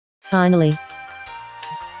Finally.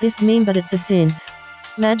 This meme, but it's a synth.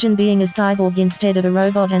 Imagine being a cyborg instead of a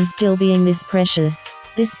robot and still being this precious.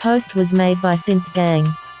 This post was made by Synth Gang.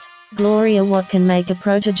 Gloria, what can make a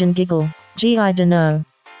protogen giggle? Gee, I dunno.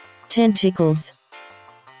 Tentacles.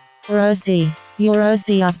 Or OC. Your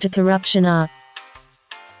OC after corruption art.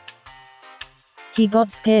 He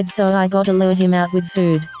got scared, so I gotta lure him out with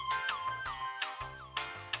food.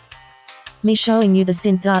 Me showing you the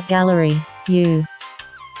synth art gallery. You.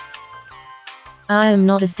 I am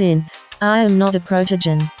not a synth. I am not a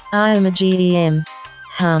protogen. I am a GEM.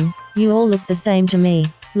 You all look the same to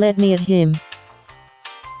me. Let me at him.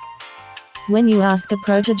 When you ask a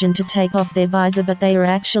protogen to take off their visor, but they are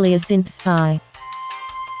actually a synth spy.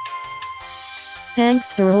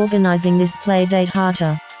 Thanks for organizing this playdate,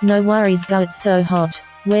 Harter. No worries, go, it's so hot.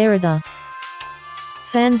 Where are the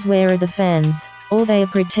fans? Where are the fans? Or they are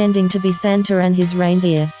pretending to be Santa and his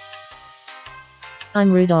reindeer.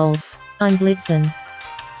 I'm Rudolph. I'm Blitzen.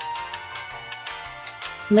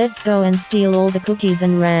 Let's go and steal all the cookies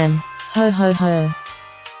and ram. Ho ho ho.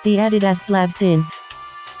 The Adidas Slav synth.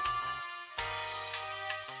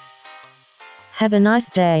 Have a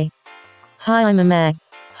nice day. Hi, I'm a Mac.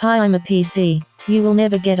 Hi, I'm a PC. You will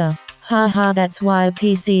never get a. Ha ha, that's why a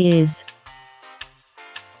PC is.